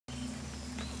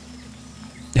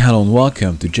Hello and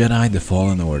welcome to Jedi The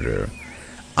Fallen Order.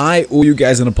 I owe you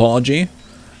guys an apology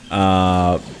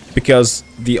because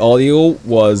the audio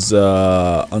was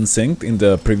unsynced in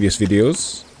the previous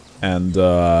videos, and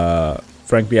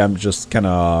frankly I'm just kinda,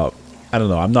 I don't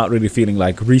know, I'm not really feeling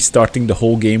like restarting the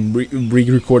whole game,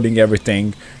 re-recording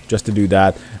everything just to do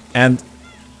that. And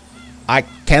I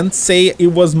can't say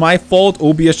it was my fault.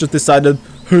 OBS just decided,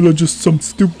 hey, let's just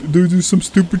do some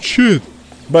stupid shit.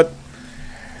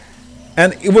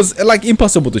 And it was like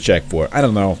impossible to check for. I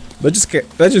don't know. Let's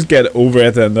just get over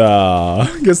it and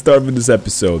get started with this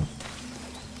episode.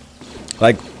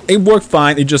 Like, it worked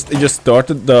fine. It just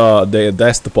started the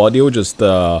desktop audio just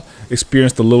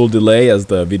experienced a little delay as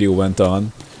the video went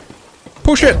on.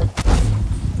 Push it.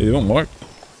 It didn't work.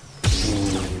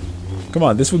 Come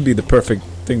on, this would be the perfect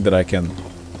thing that I can.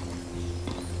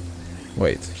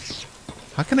 Wait.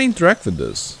 How can I interact with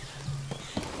this?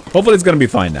 Hopefully it's gonna be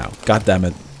fine now. God damn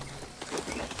it.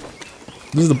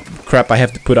 This is the crap I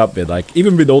have to put up with, like,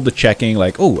 even with all the checking,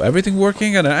 like, oh, everything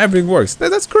working and everything works.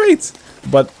 That's great.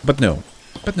 But no.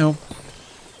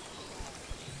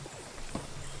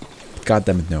 God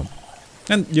damn it, no.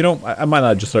 And, you know, I might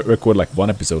not just record, like, one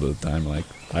episode at a time, like,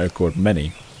 I record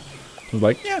many. I was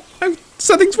like, yeah,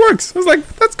 settings works. I was like,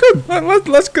 that's good.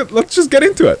 Let's just get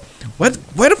into it. Where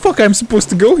the fuck I'm supposed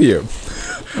to go here?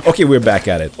 Okay, we're back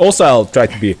at it. Also, I'll try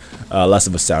to be less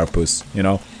of a sourpuss, you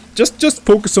know? Just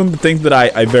focus on the things that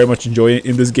I very much enjoy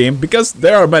in this game, because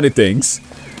there are many things,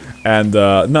 and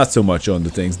not so much on the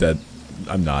things that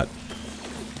I'm not.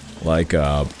 Like,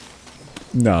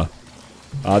 no.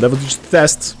 That was just a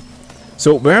test.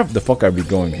 So, where the fuck are we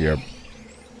going here?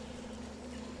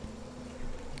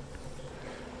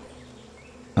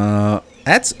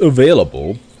 Ads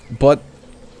available, but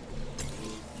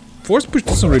force push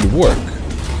doesn't really work.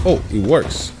 Oh, it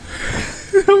works.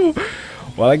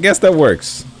 Well, I guess that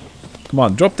works. Come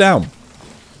on, drop down.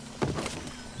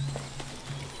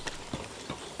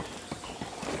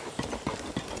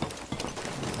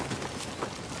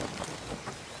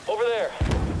 Over there.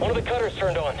 One of the cutters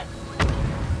turned on.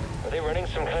 Are they running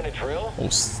some kind of drill? Oh,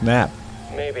 snap.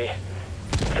 Maybe.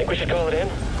 Think we should call it in?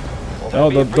 No,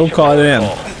 don't call it in.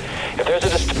 If there's a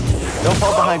don't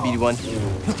fall behind, BD1.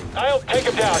 I'll take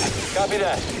him down. Copy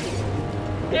that.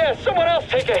 Yeah, someone else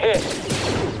take a hit.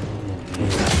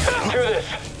 Do this.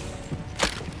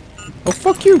 Oh,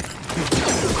 fuck you.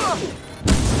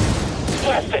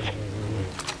 Blast it.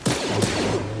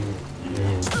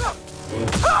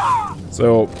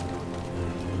 So,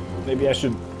 maybe I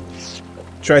should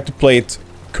try to play it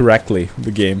correctly, the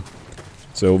game.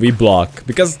 So we block,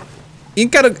 because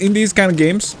in these kind of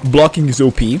games, blocking is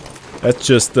OP. That's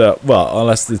just well,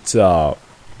 unless it's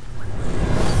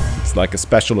like a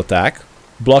special attack.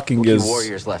 Blocking is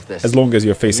warriors left this. As long as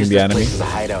you're facing the enemy. This place as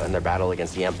a hideout in their battle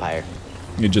against the Empire.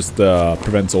 It just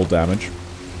prevents all damage.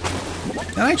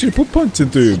 And actually put points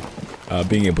into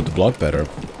being able to block better.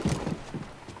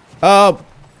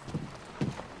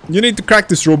 You need to crack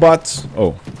this robot.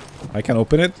 Oh, I can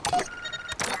open it.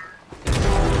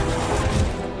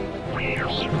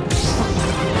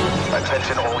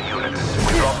 Attention all units.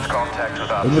 We lost contact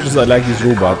with As much as I like these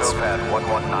robots,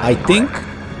 I think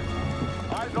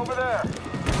Eyes over there.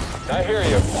 I hear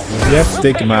you. we have to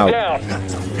take him out.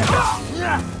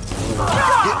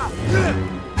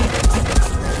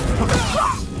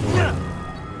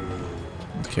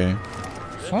 Okay.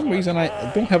 For some reason I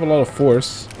don't have a lot of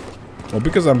force. Well,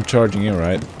 because I'm charging in,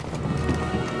 right?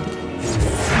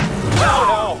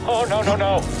 Oh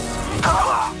no.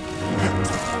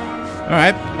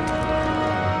 Alright.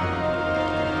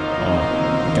 Oh,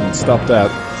 can stop that.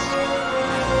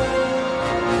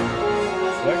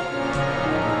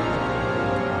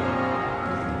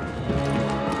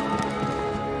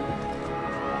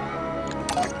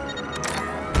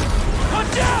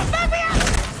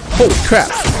 Holy crap!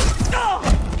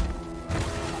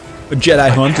 A Jedi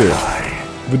Hunter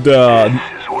with the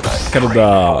kind of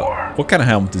the, what kind of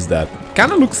helmet is that?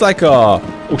 Kind of looks like a,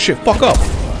 oh shit! Fuck up!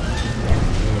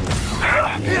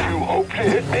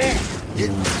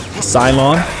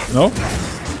 Cylon? No?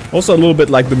 Also a little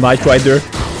bit like the Knight Rider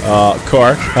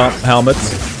car helmet.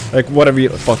 Like whatever you,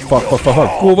 fuck,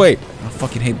 go away! I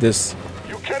fucking hate this.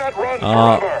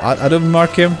 I didn't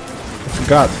mark him. I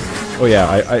forgot. Oh yeah,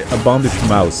 I bound it to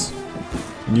mouse.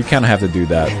 And you kind of have to do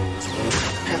that.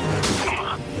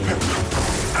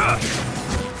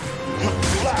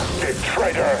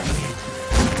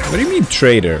 What do you mean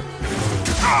traitor?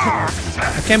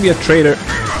 I can't be a traitor.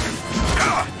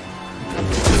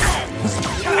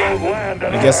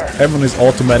 I guess everyone is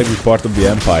automatically part of the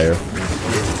Empire.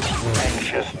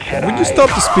 Would you stop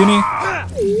the spinning?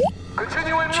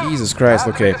 Jesus Christ,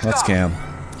 okay, let's scan.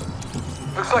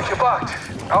 Looks like you're blocked.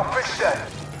 I'll fix that.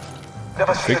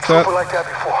 Never seen a Fix that? trooper like that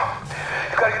before.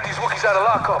 You gotta get these Wookiees out of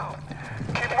lockup.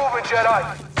 Keep moving, Jedi.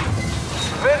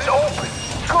 Vent's open.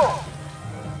 Go.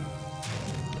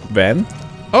 Ben?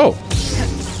 Oh.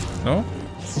 No?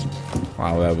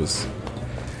 Wow, that was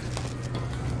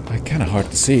kind of hard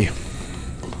to see.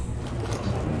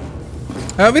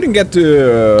 We didn't get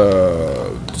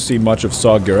to see much of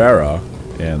Saw Gerrera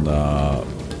in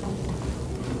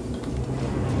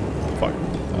fuck,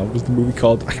 what was the movie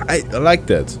called? I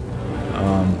liked it.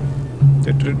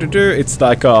 It's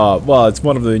like well, it's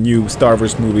one of the new Star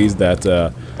Wars movies that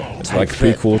it's like a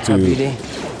prequel to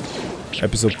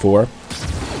Episode 4.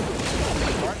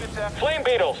 Flame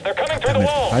beetles, they're coming through Damn the it.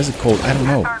 wall. Why is it cold? I don't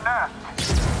know.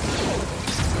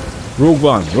 Rogue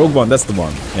One, that's the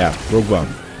one. Yeah, Rogue One.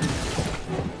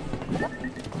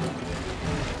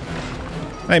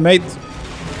 Hey, mate.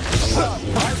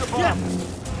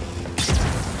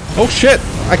 Oh shit!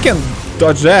 I can't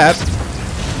dodge that.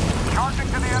 Charging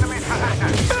to the enemy's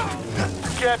position.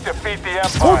 Can't defeat the Empire.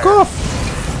 Fuck off!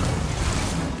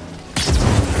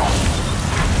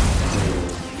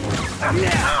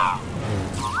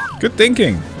 Good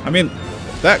thinking. I mean,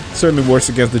 that certainly works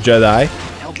against the Jedi.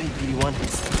 Help me, BD1.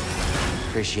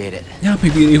 Appreciate it. Yeah,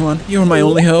 BB-1, you're my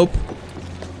only hope.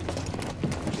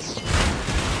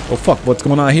 Oh fuck, what's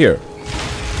going on here?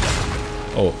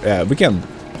 Oh yeah, we can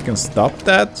stop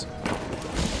that.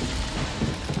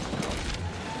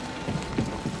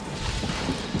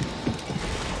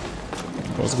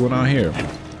 What's going on here?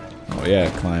 Oh yeah,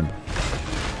 climb.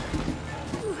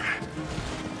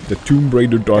 The Tomb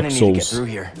Raider Dark Gonna need to get Souls. through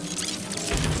here.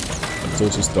 It's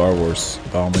also Star Wars.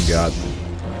 Oh my god.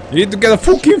 You need to get a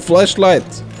fucking flashlight.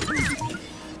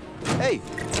 Hey!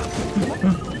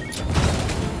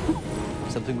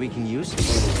 Something we can use?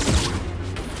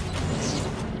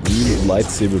 New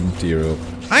lightsaber material.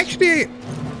 Actually,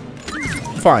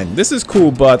 fine. This is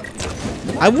cool, but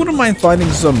I wouldn't mind finding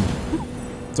something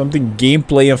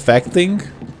gameplay affecting.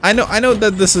 I know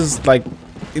that this is like,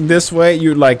 in this way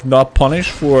you're like not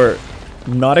punished for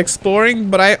not exploring,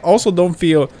 but I also don't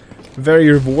feel very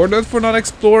rewarded for not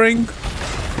exploring.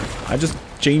 I just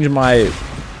change my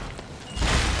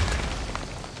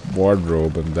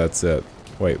wardrobe and that's it.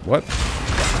 Wait, what?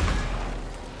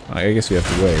 I guess you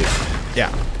have to wait.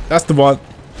 Yeah, that's the one.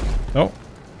 No.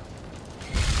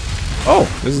 Oh,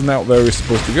 this is not where we're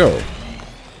supposed to go.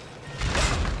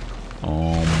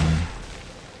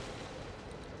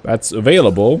 That's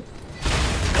available.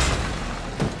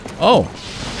 Oh,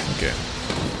 okay.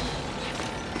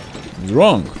 What's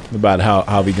wrong about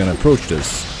how we gonna approach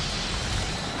this?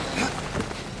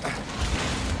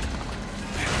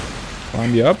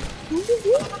 Climb you up.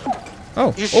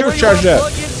 Oh, You sure overcharge you that.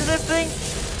 plug into this thing?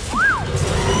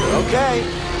 Okay.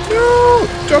 No,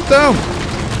 drop down.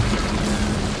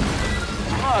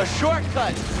 Oh,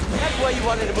 shortcut. That's why you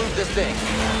wanted to move this thing.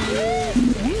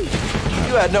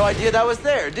 You had no idea that was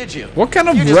there, did you? What kind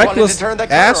of You just wanted to reckless turn that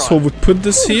cutter asshole on. would put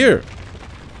this here?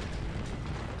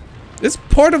 It's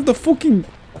part of the fucking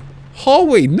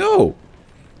hallway. No.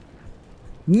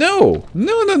 No.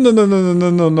 No, no, no, no, no, no, no,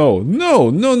 no, no, no,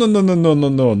 no, no, no, no, no,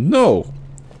 no, no.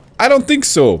 I don't think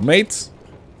so, mates.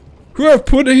 Whoever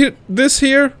put this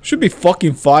here should be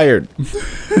fucking fired.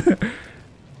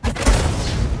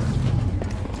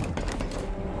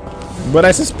 But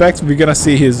I suspect we're gonna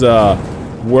see his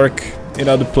work in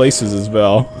other places as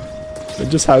well. That's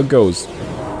just how it goes.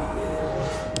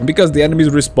 Because the enemies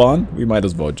respawn, we might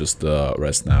as well just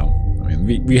rest now. I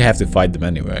mean, we have to fight them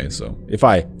anyway, so if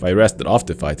I rested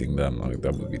after fighting them, like,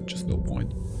 that would be just no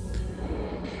point.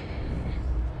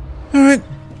 Alright,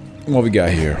 what we got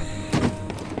here?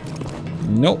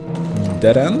 Nope,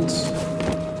 dead end.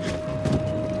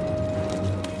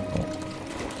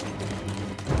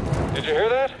 Did you hear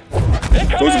that?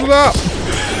 Close it up!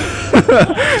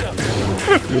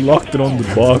 You locked it on the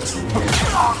box. Am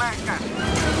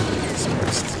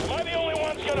I the only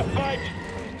one's gonna fight?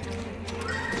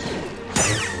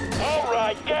 All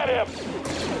right, get him.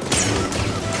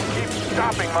 Keep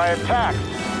stopping my attack.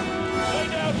 Lay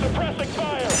down suppressing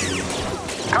fire.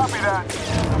 Copy that.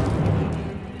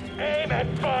 Aim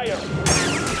and fire.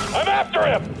 I'm after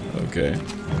him. Okay.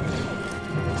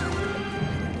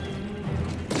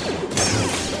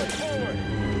 Forward.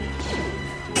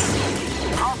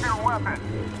 Drop your weapon.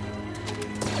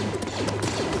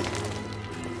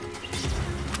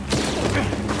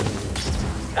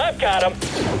 I've got him.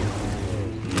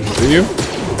 Do you?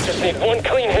 Just need one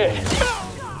clean hit.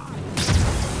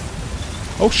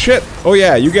 Oh shit! Oh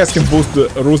yeah, you guys can roast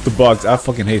the bugs. I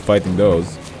fucking hate fighting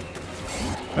those.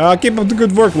 Keep up the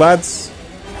good work, lads.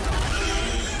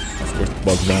 Of course, the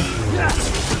bugs don't.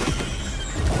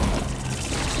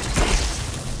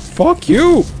 Fuck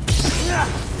you!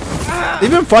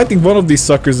 Even fighting one of these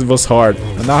suckers was hard,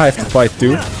 and now I have to fight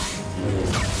two.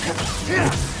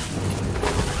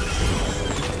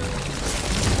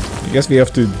 I guess we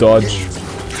have to dodge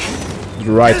to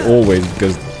the right always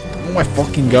because, oh my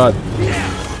fucking god.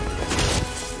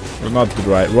 Or not to the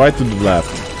right, right to the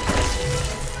left.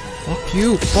 Fuck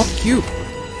you, fuck you.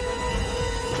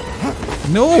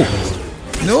 No!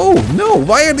 No, no,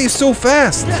 why are they so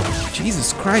fast?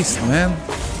 Jesus Christ, man.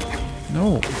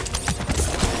 No.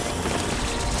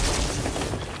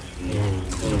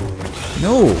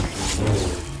 No.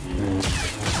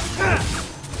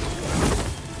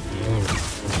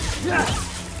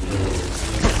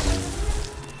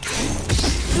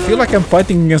 I feel like I'm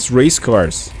fighting against race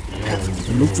cars.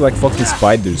 It looks like fucking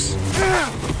spiders.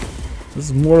 This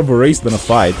is more of a race than a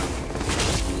fight.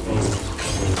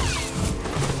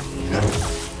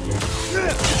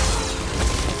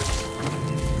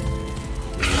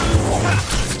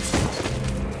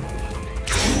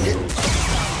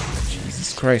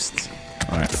 Jesus Christ.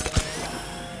 Alright.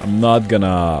 I'm not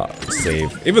gonna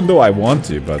save. Even though I want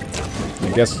to, but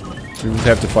I guess we would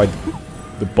have to fight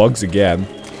the bugs again.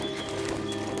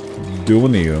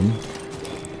 Dunium.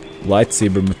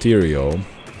 Lightsaber material.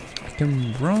 I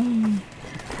can run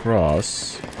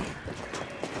across.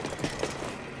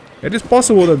 It is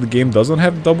possible that the game doesn't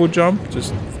have double jump.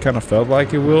 Just kind of felt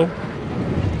like it will.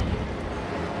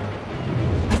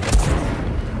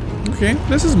 Okay,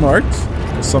 this is marked.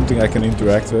 It's something I can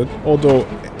interact with. Although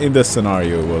in this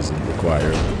scenario it wasn't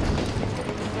required.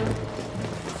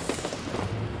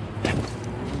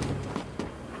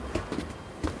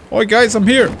 Oi guys, I'm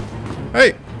here!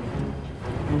 Hey!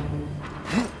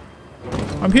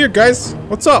 I'm here guys!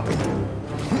 What's up?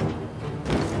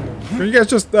 Can you guys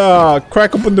just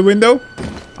crack open the window?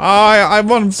 I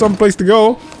want some place to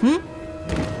go. Hmm?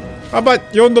 How about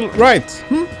you're on the right?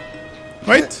 Hmm?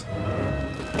 Right?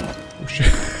 Oh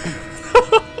shit.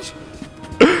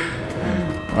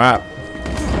 Wow.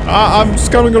 I'm just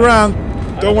coming around.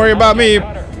 Don't worry about me.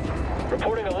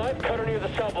 Reporting a live cutter near the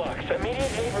cell blocks.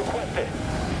 Immediate aid requested.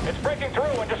 It's breaking through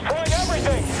and destroying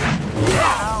everything.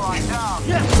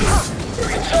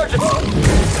 Sergeant!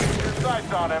 Your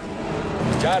sights on him.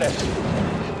 Got it.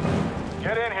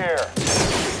 Get in here.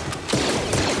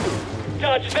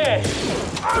 Dodge this.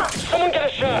 Someone get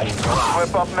a shot.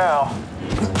 Whip up now.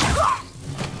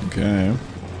 Okay.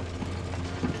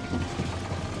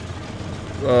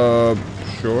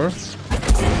 Sure.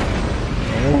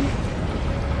 Oh.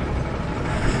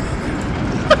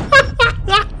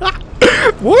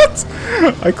 What?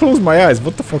 I closed my eyes.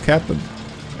 What the fuck happened?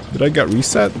 Did I get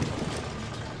reset?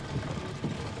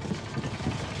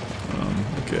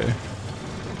 Okay.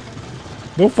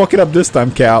 Don't fuck it up this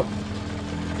time, Cap.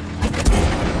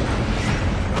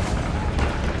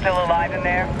 Still alive in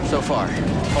there? So far.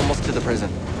 Almost to the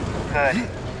prison. Good.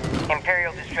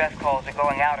 Imperial distress calls are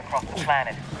going out across the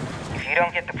planet. If you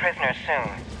don't get the prisoners soon...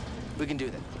 We can do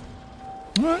that.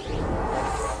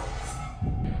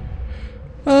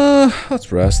 Alright. Let's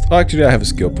rest. Oh, actually, I have a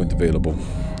skill point available.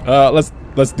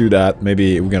 Let's do that.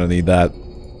 Maybe we're gonna need that.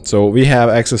 So we have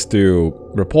access to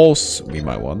repulse. We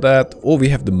might want that. Or we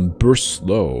have the burst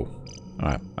slow.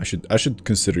 Alright, I should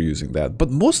consider using that. But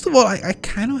most of all, I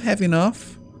kind of have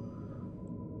enough.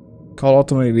 Call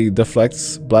automatically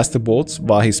deflects blaster bolts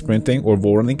while he's sprinting or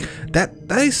warning. That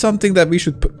is something that we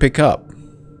should pick up.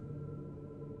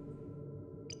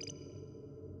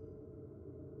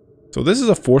 So this is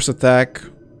a force attack.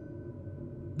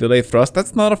 Delay thrust.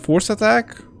 That's not a force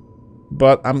attack.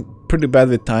 But I'm pretty bad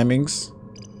with timings.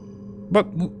 But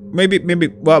maybe,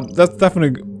 well, that's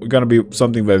definitely gonna be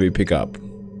something that we pick up.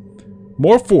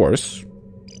 More force.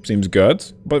 Seems good.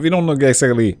 But we don't know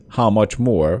exactly how much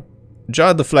more.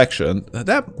 Jar deflection.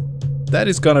 That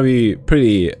is gonna be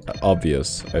pretty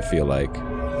obvious, I feel like.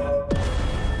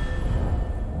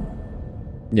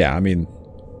 Yeah, I mean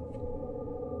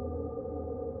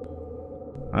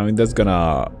that's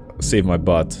gonna save my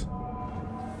butt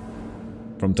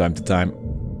from time to time.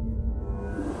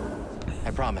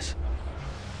 I promise.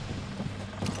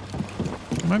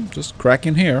 I'm just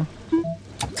cracking here.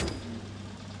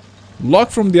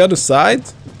 Lock from the other side?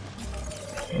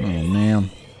 Oh man.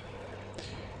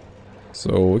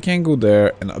 So we can't go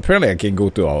there, and apparently I can go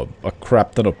to a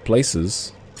crap ton of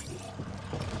places.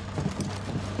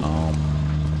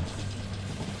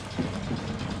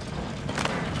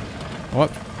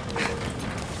 What? A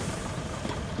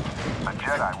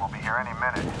Jedi will be here any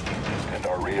minute. And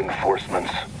our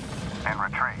reinforcements. And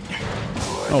retreat.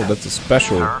 Oh, that's a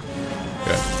special. Sir?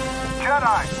 Okay.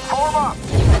 Jedi, form up!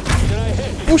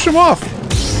 Push him off!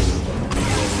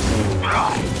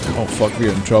 Oh fuck,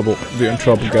 we're in trouble. We're in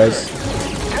trouble, guys.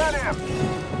 Get him!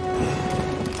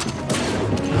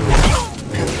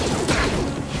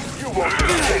 You won't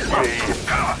escape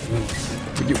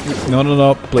me. No, no,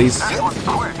 no, please. That was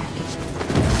quick.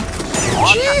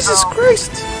 Jesus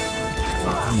Christ!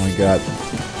 Oh my god.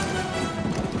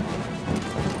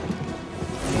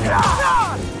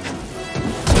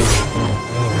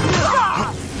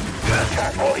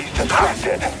 Oh, he's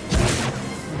distracted.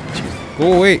 Go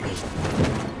away.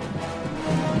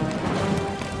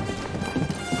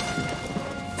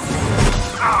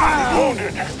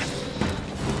 Wounded.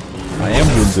 I am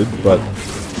wounded, but...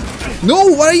 No,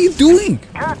 what are you doing?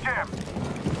 Catch him.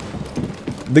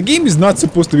 The game is not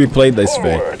supposed to be played this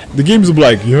way. The game's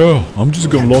like, yeah, I'm just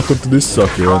gonna lock onto this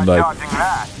sucker and Dodging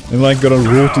that. gonna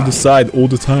roll to the side all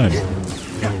the time.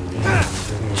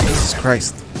 Jesus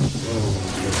Christ.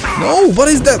 No, what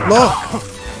is that lock?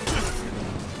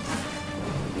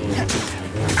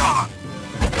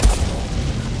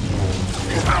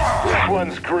 This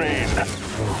one's green.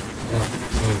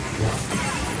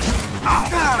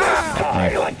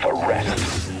 Die like the rest.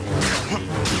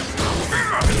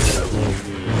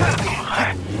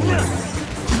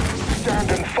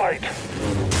 Stand and fight.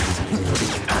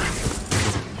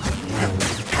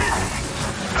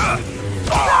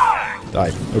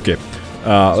 Died. Okay.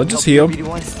 Let's just heal.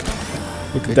 BD1.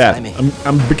 Look at that. timing.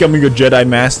 I'm becoming a Jedi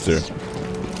Master.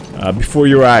 Before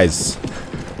your eyes.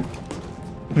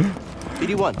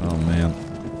 BD1. Oh man.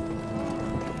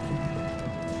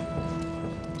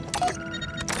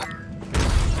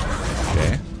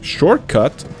 Okay.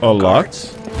 Shortcut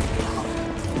unlocked.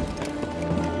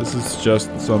 This is just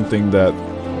something that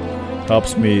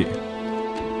helps me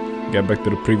get back to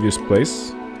the previous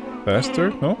place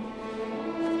faster. No?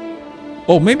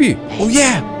 Oh, maybe. Oh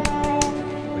yeah.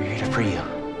 We're here to free you.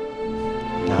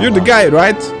 You're the guy,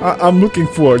 right? I'm looking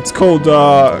for. It's called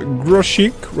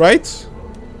Wyyyschokk, right?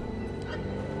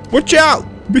 Watch out!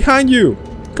 Behind you!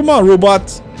 Come on,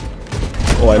 robot!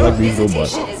 Oh, I like these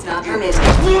robots. Is not permitted.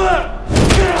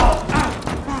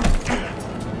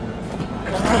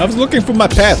 I was looking for my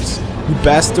pets, you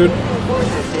bastard.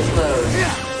 Forces disclosed.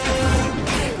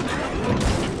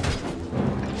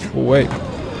 Oh wait,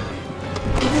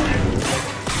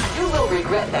 You will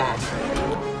regret that.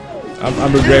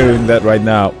 I'm regretting that right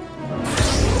now.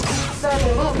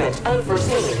 Sudden movement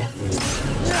unforeseen.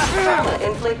 Trauma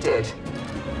inflicted.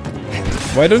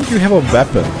 Why don't you have a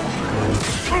weapon?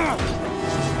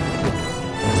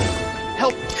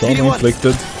 Help! Trauma BD1.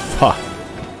 inflicted? Ha!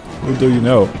 What do you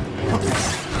know?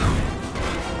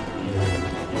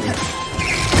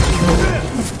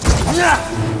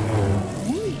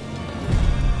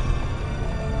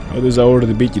 Others I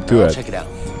already beat you to it. Check it out.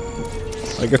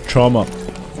 I got trauma.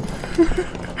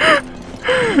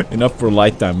 Enough for a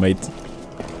lifetime, mate.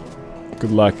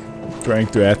 Good luck trying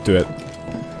to add to it.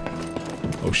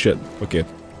 Oh shit, okay.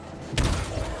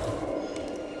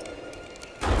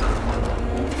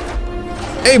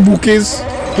 Hey Wookiees!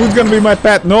 Who's gonna be my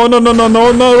pet? No, no, no, no,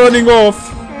 no, no running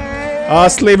off!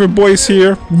 Slaver boy's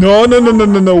here. No, no, no, no,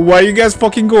 no, no. Where are you guys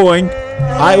fucking going?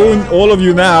 I own all of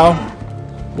you now.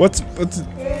 What's...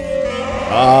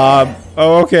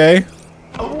 Oh, okay.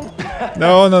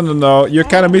 No, no, no, no. You're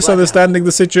kind of misunderstanding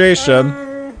the situation.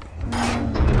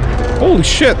 Holy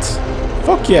shit.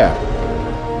 Fuck yeah.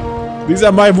 These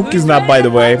are my Wookiees now, by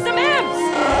the way.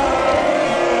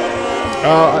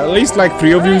 At least like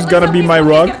 3 of you is gonna be my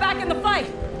rug. Get back in the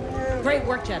fight. Great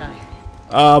work, Jedi.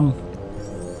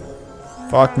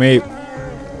 Fuck me.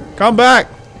 Come back.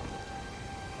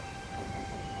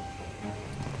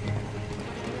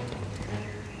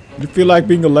 You feel like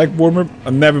being a leg warmer?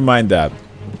 Never mind that.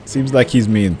 Seems like he's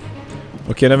mean.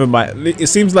 Okay, never mind. It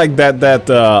seems like that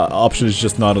option is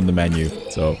just not on the menu.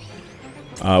 So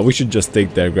we should just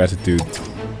take their gratitude.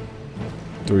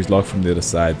 Door's locked from the other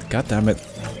side. God damn it.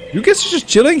 You guys are just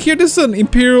chilling here? This is an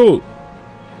Imperial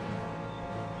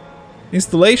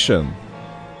installation.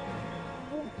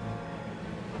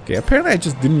 Okay, apparently I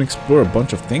just didn't explore a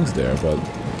bunch of things there, but...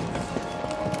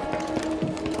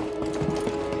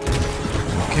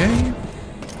 Okay.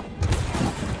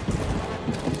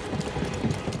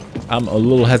 I'm a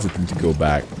little hesitant to go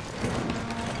back.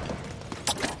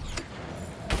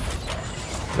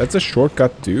 That's a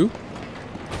shortcut too?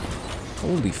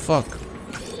 Holy fuck.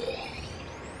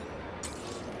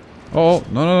 Oh,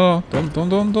 no, no,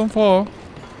 no. Don't fall.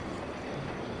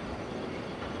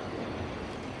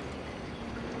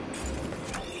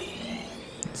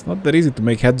 It's not that easy to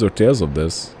make heads or tails of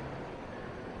this.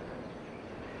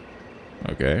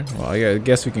 Okay, well, I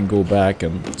guess we can go back,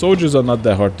 and soldiers are not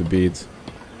that hard to beat.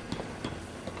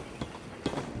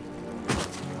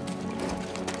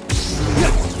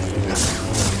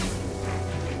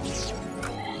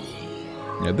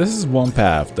 Yeah, this is one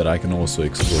path that I can also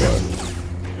explore.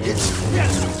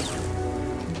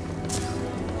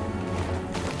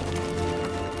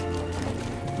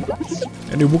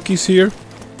 Any Wookiees here?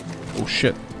 Oh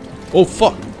shit. Oh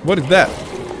fuck! What is that?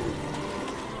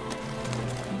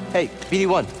 Hey,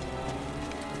 BD1.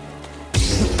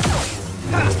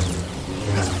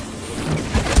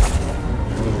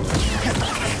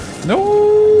 No!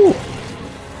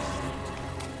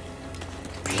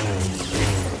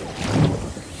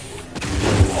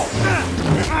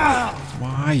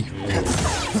 Why?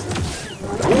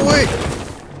 Oh, wait!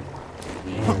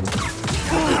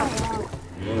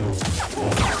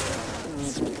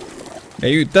 Yeah,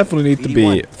 you definitely need to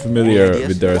be familiar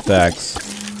with their attacks.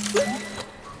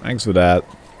 Thanks for that.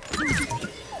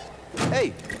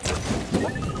 Hey!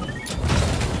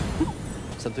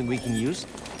 Something we can use?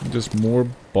 Just more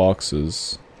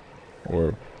boxes.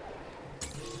 Or...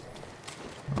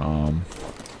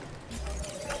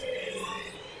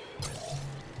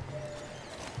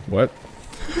 What?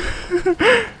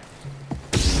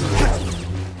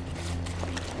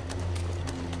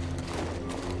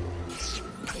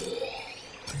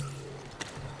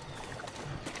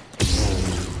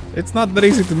 It's not that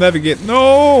easy to navigate.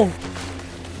 No!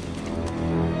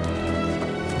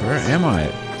 Where am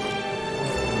I?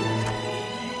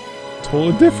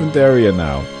 Totally different area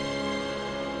now.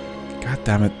 God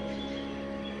damn it.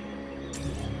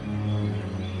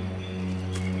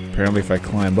 Apparently if I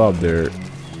climb up there,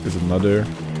 there's another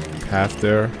path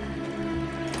there.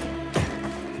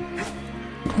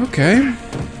 Okay.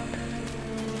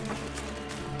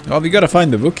 Well, we gotta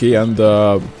find the Wookiee and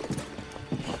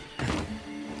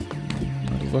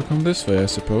look on this way, I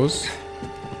suppose.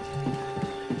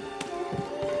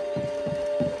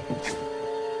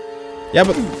 Yeah,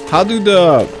 but how do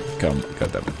the... Come,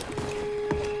 goddammit.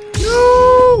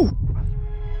 No!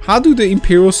 How do the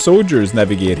Imperial soldiers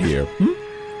navigate here? Hmm?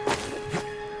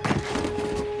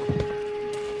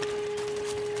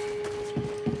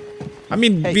 I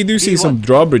mean, Hey, we do see BD1. some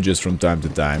drawbridges from time to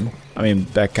time. I mean,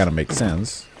 that kind of makes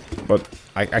sense. But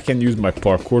I can use my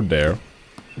parkour there.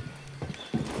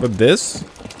 But this?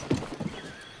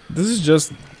 This is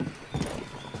just...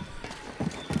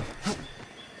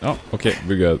 Oh, okay,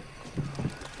 we're good.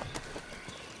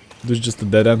 This is just a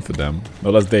dead end for them.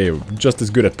 Unless they're just as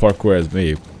good at parkour as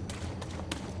me.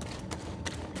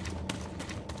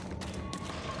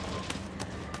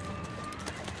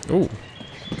 Oh,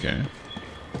 okay.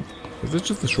 Is this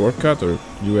just a shortcut or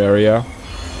new area?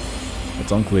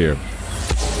 It's unclear.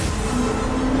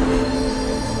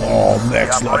 Oh,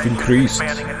 next life increased.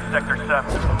 Expanding into Sector 7.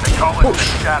 They call it the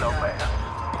Shadowland.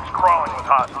 It's crawling with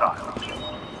hostiles.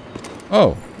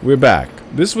 Oh, we're back.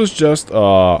 This was just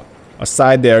a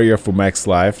side area for Max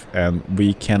Life, and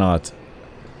we cannot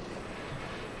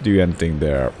do anything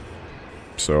there.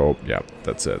 So, yeah,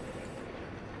 that's it.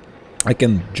 I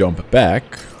can jump back,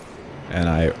 and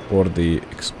I already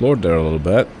explored there a little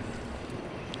bit.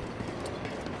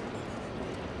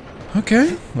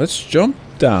 Okay, let's jump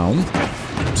down.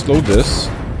 Slow this.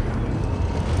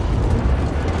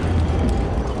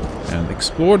 And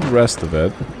explore the rest of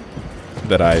it.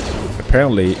 That I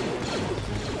apparently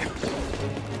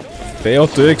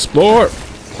failed to explore.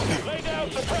 Lay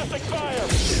down suppressing fire.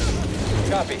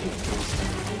 Copy.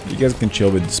 You guys can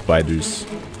chill with the spiders.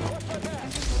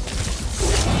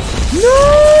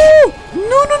 No!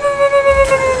 No, no, no, no, no, no, no,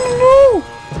 no, no!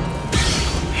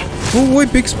 Oh,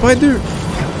 wait, big spider!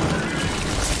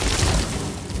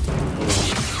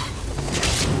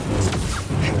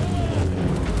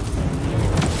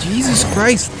 Jesus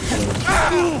Christ!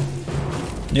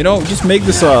 You know, just make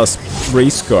this a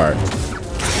race car. Damn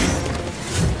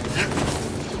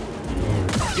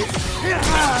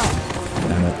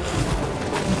it.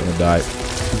 I'm gonna die.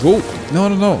 Go! No,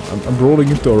 no, no. I'm rolling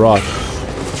into a rock.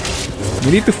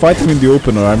 We need to fight him in the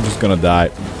open or I'm just gonna die.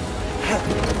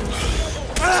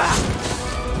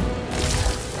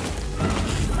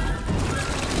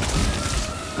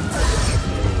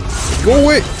 Go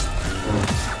away!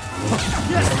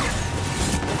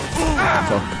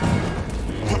 Fuck.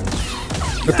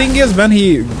 The thing is, when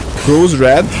he grows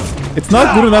red, it's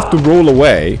not good enough to roll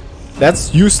away.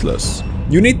 That's useless.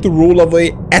 You need to roll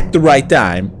away at the right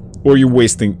time, or you're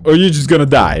wasting, or you're just gonna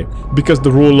die, because the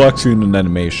roll locks you in an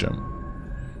animation.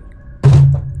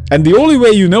 And the only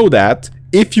way you know that,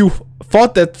 if you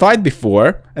fought that fight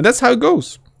before, and that's how it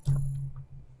goes.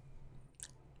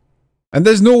 And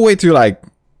there's no way to like...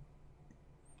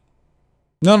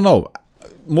 No, no, no.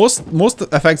 Most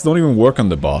effects don't even work on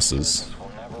the bosses.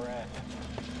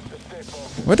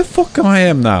 Where the fuck am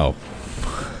I now?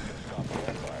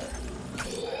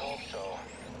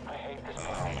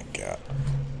 Oh my god.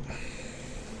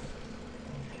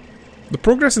 The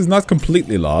progress is not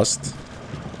completely lost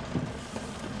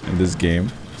in this game.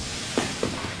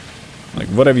 Like,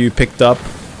 whatever you picked up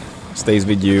stays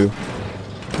with you.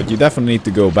 But you definitely need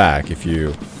to go back if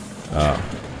you...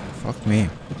 fuck me.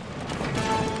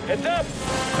 Heads up!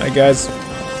 Hi, guys.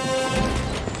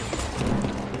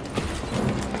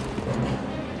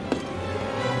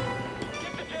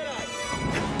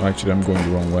 Actually, I'm going the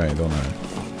wrong way, don't I?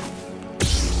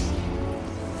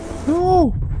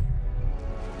 No!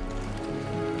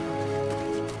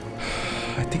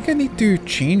 I think I need to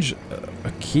change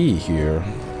a key here.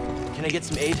 Can I get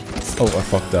some aid? Oh, I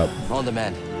fucked up. On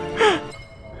demand.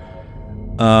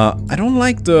 I don't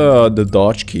like the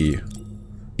dodge key.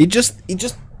 It just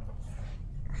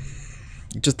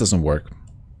doesn't work.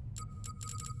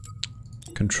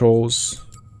 Controls,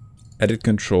 edit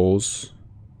controls.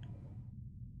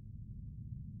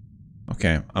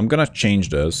 Okay, I'm gonna change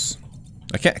this.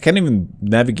 I can't even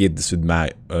navigate this with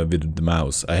with the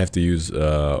mouse. I have to use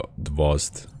the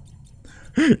WASD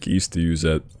keys to use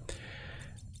it.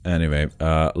 Anyway,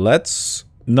 let's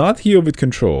not heal with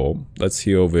control. Let's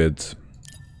heal with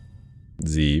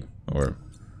Z or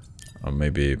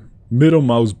maybe middle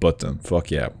mouse button. Fuck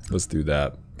yeah, let's do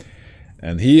that.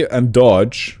 And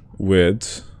dodge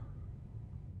with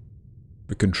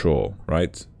the control,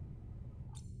 right?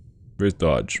 Where's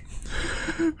dodge?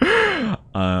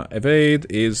 Evade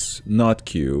is not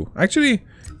Q. Actually,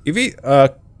 evade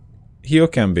heal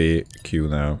can be Q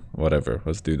now. Whatever,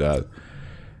 let's do that.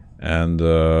 And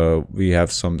we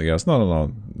have something else.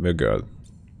 No, we're good.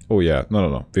 Oh yeah,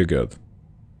 no, we're good.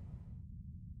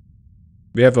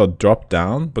 We have a drop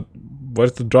down, but what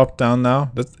is the drop down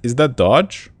now? Is that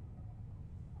dodge?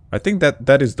 I think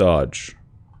that is dodge.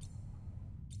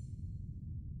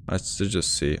 Let's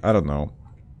just see. I don't know.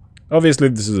 Obviously,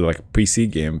 if this is like a PC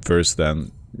game first,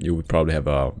 then you would probably have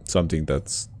something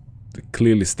that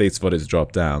clearly states what is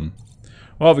drop down.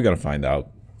 Well, we're gonna find out.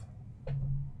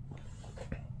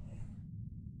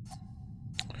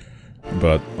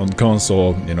 But on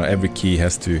console, you know, every key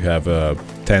has to have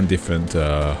 10 different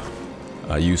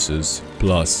uses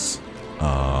plus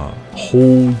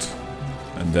hold,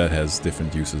 and that has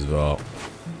different uses as well.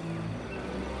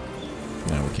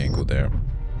 No, we can't go there.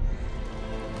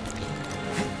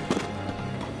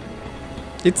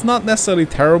 It's not necessarily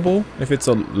terrible if it's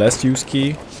a less used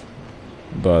key,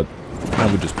 but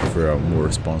I would just prefer a more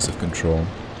responsive control on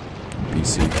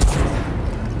PC.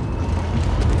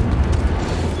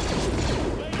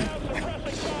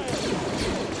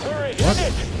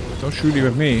 What? Don't shoot him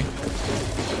at me.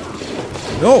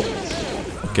 No!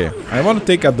 Okay, I want to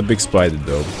take out the big spider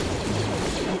though.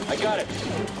 I got it.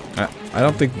 I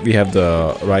don't think we have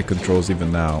the right controls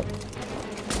even now.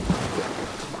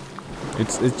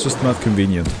 It's just not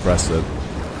convenient to press it.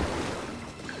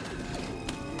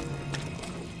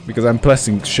 Because I'm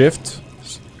pressing shift.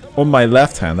 On my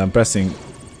left hand I'm pressing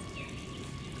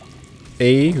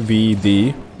A, V,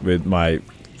 D with my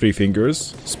 3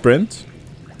 fingers, sprint,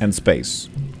 and space.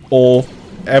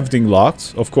 Everything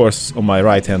locked. Of course, on my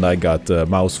right hand I got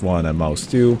mouse 1 and mouse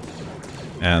 2.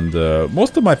 And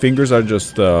most of my fingers are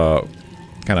just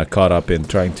kind of caught up in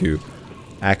trying to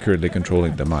accurately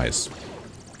controlling the mice.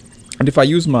 And if I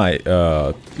use my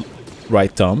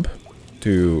right thumb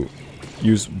to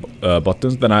use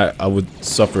buttons, then I would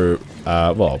suffer.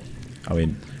 Well, I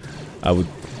mean, I would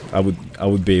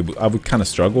kind of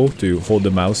struggle to hold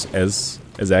the mouse as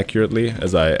accurately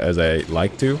as I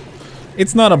like to.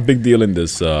 It's not a big deal in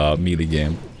this melee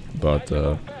game, but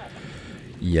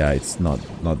yeah, it's not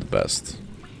the best.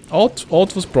 Alt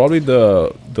was probably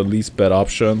the least bad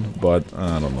option, but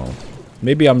I don't know.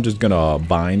 Maybe I'm just gonna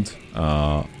bind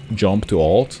jump to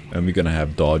alt, and we're gonna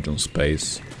have dodge on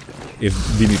space. If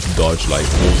we need to dodge like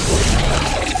multiple.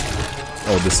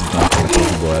 Oh, this is not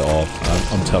comfortable at all.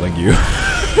 I'm telling you.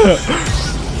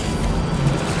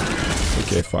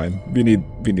 Okay, fine. We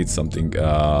need something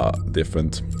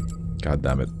different. God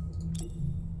damn it.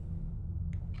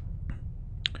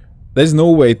 There's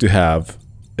no way to have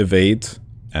evade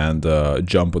and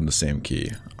jump on the same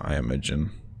key, I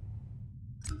imagine.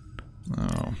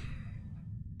 Oh.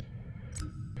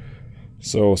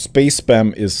 So space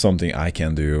spam is something I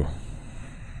can do.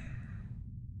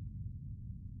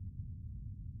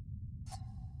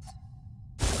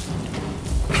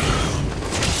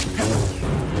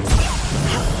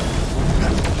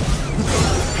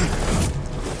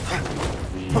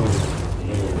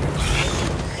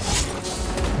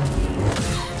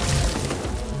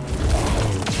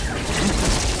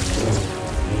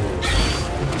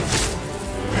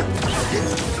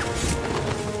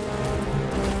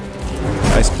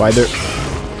 Spider.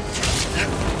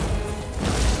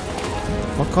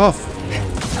 Fuck off.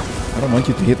 I I don't want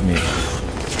you to hit me.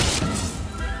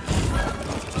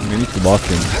 We need to lock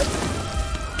him.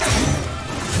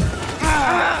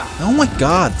 Oh my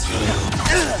god!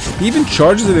 He even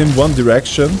charges it in one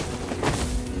direction.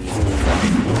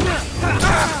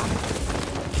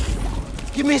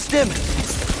 You missed him.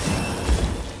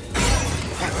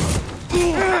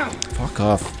 Fuck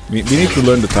off. We need to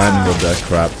learn the timing of that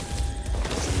crap.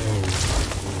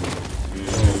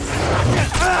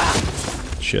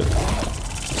 Shit.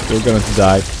 Still gonna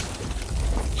die.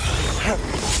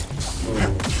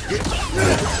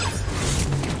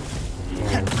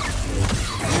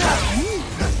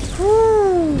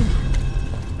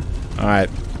 Alright.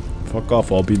 Fuck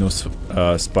off, Albino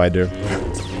spider.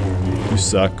 You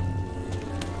suck.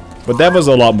 But that was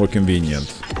a lot more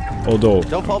convenient. Although,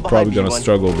 probably gonna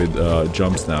struggle with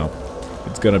jumps now.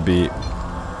 It's gonna be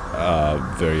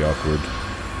very awkward.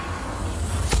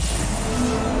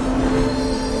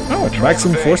 Oh,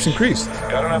 maximum force increased.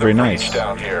 Very nice.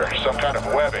 Down here, some kind of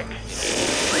webbing.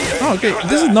 Oh, okay.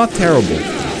 This is not terrible.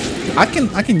 I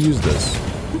can use this.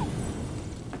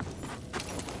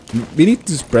 We need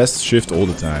to press shift all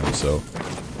the time, so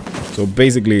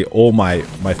basically all my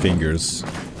fingers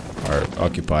are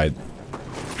occupied.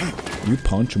 You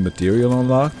punch a material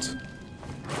unlocked?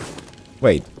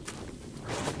 Wait.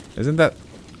 Isn't that...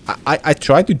 I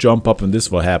tried to jump up and this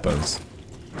is what happens.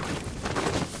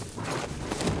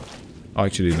 Oh,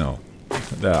 actually, no.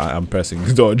 I'm pressing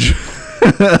dodge.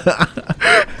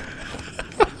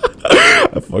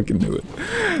 I fucking knew it.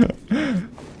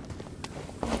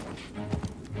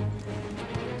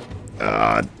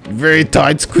 Very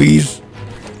tight squeeze.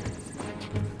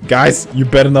 Guys, you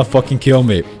better not fucking kill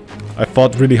me. I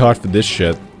fought really hard for this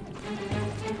shit.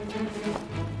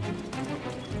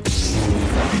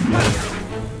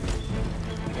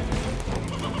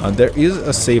 There is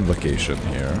a save location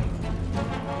here.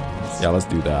 Yeah, let's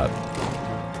do that.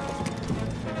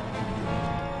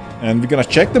 And we're gonna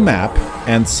check the map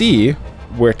and see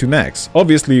where to next.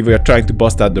 Obviously, we are trying to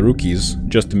bust out the rookies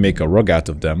just to make a rug out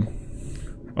of them.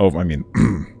 Oh, I mean,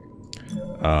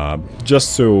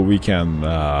 just so we can,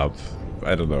 I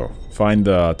don't know, find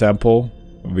a temple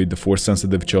with the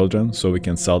force-sensitive children so we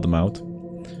can sell them out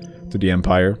to the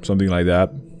Empire, something like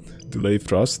that. Delay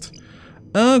thrust.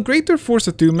 Greater force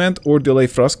attunement or delay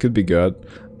thrust could be good.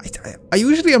 I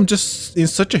usually am just in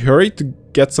such a hurry to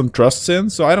get some thrusts in,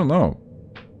 so I don't know.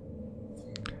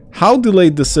 How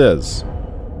delayed this is?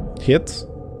 Hit?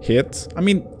 Hit? I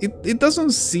mean, it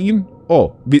doesn't seem...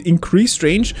 Oh, with increased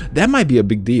range, that might be a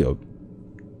big deal.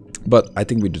 But I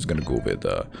think we're just gonna go with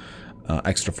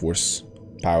extra force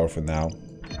power for now.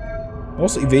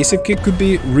 Also, evasive kick could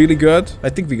be really good. I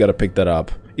think we gotta pick that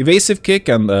up. Evasive kick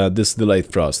and this delayed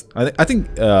thrust. I think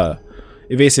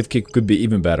evasive kick could be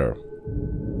even better.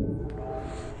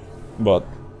 But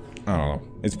I don't know.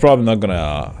 It's probably not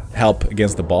gonna help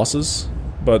against the bosses.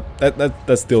 But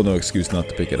that's still no excuse not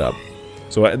to pick it up.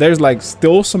 So there's like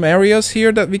still some areas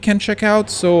here that we can check out.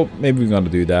 So maybe we're gonna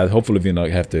do that. Hopefully we don't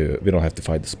have to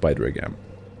fight the spider again.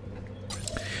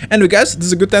 Anyway, guys, this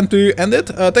is a good time to end it.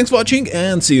 Thanks for watching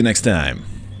and see you next time.